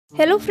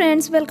Hello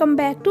friends, welcome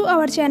back to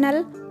our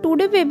channel.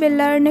 Today we will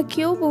learn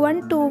cube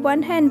 1 to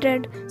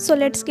 100. So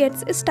let's get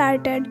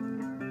started.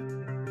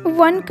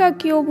 1 का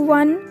cube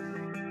 1,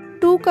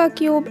 2 का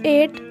cube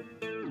 8,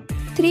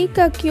 3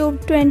 का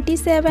cube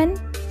 27,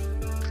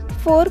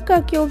 4 का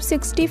cube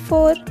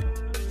 64,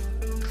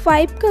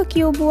 5 का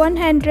cube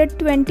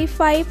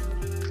 125,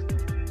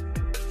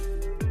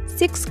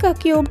 6 का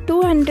cube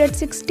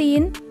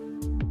 216,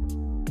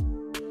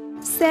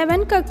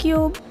 7 का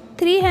cube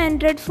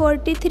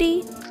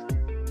 343,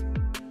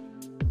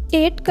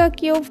 8 का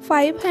क्यूब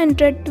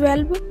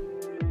 512,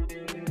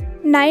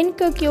 9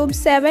 का क्यूब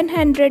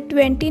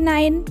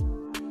 729,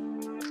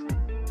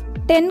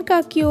 10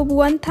 का क्यूब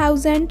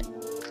 1000,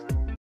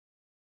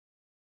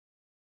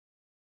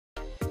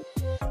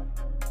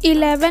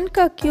 11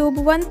 का क्यूब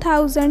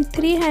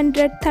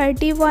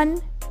 1331,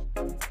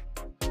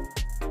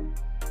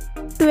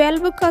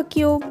 12 का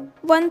क्यूब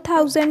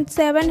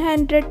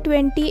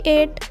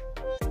 1728,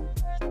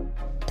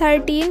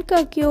 13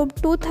 का क्यूब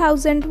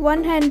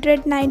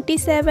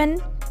 2197,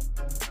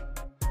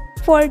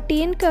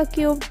 14 का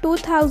क्यूब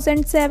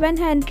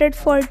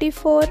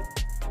 2744,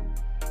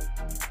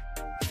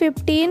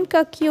 15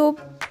 का क्यूब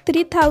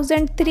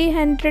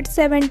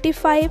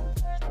 3375,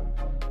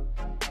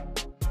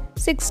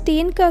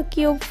 16 का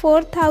क्यूब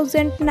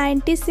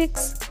 4096,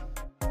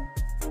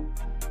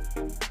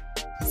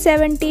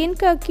 17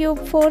 का क्यूब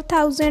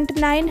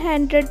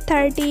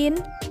 4913,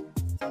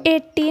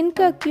 18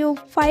 का क्यूब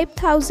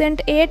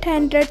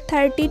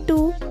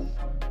 5832,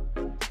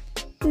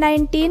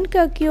 19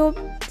 का क्यूब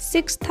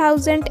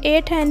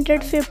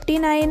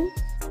 6859,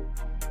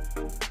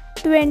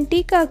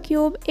 20 का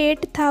क्यूब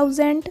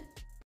 8000,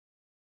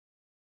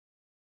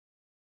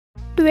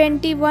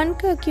 21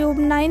 का क्यूब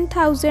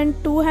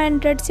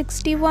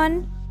 9261,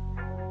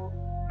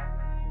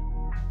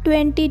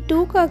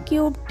 22 का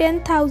क्यूब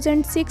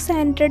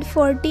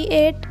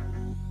 10648,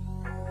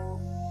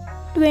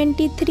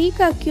 23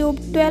 का क्यूब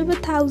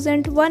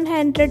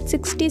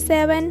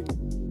 12167,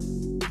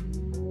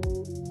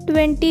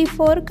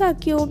 24 का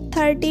क्यूब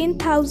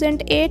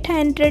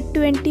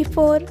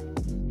 13824,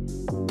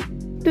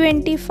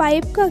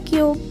 25 का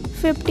क्यूब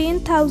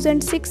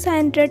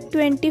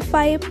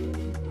 15625,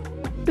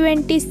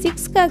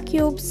 26 का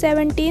क्यूब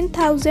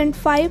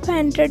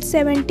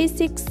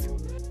 17576,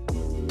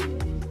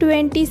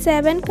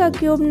 27 का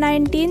क्यूब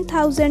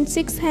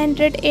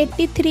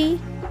 19683,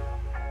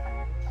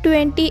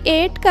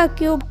 28 का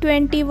क्यूब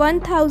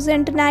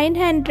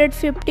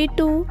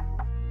 21952,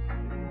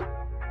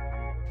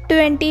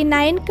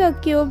 29 का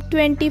क्यूब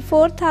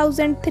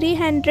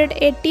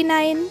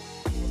 24389,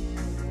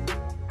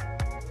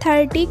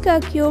 30 का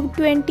क्यूब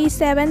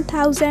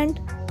 27000,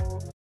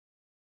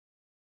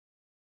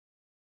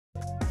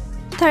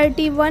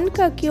 31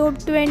 का क्यूब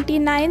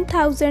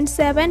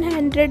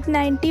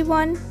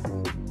 29791,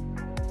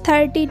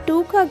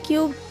 32 का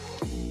क्यूब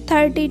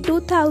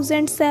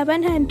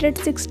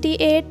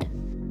 32768,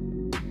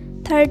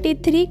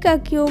 33 का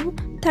क्यूब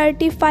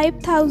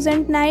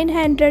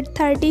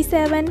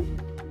 35937,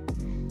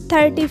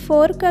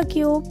 34 का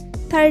क्यूब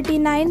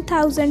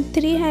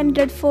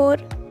 39304,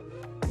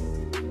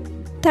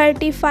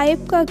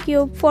 35 का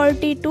क्यूब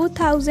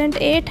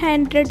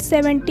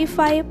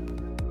 42875,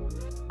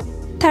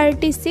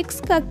 36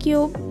 का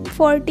क्यूब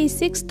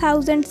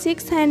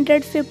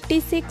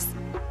 46656,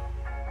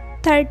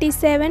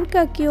 37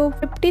 का क्यूब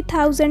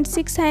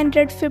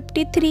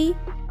 50653,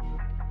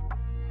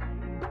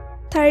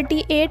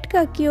 38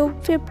 का क्यूब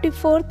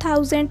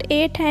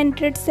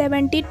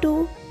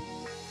 54872,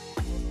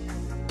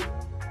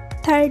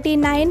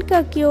 39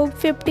 का क्यूब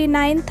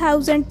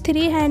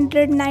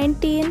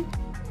 59319,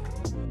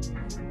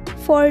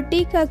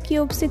 40 का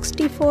क्यूब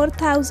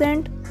 64000,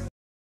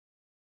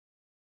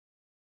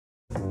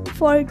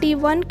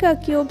 41 का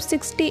क्यूब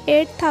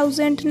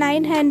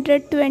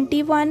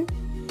 68921,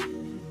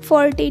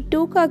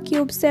 42 का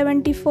क्यूब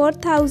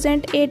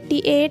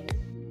 74088,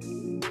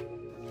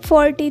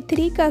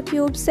 43 का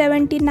क्यूब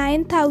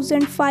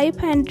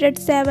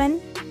 79507,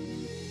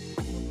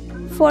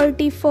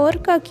 44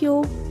 का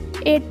क्यूब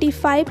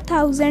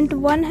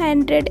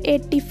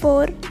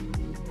 85184,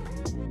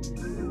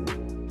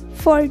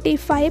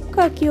 45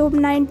 का क्यूब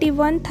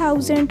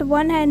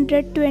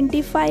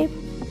 91125,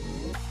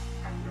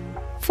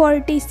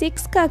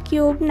 46 का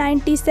क्यूब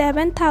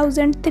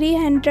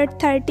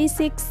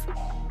 97336,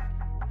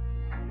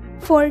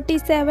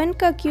 47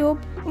 का क्यूब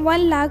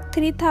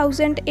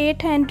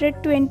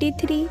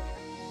 1,03,823,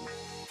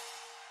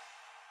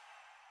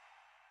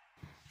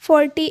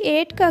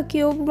 48 का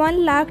क्यूब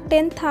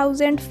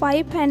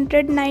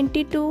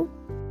 1,10,592,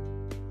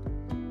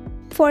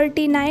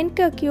 49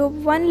 का क्यूब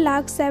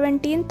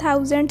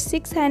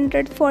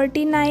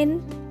 1,17,649,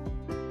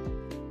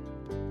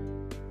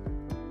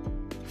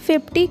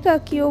 50 का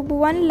क्यूब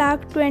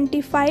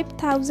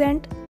 1,25,000,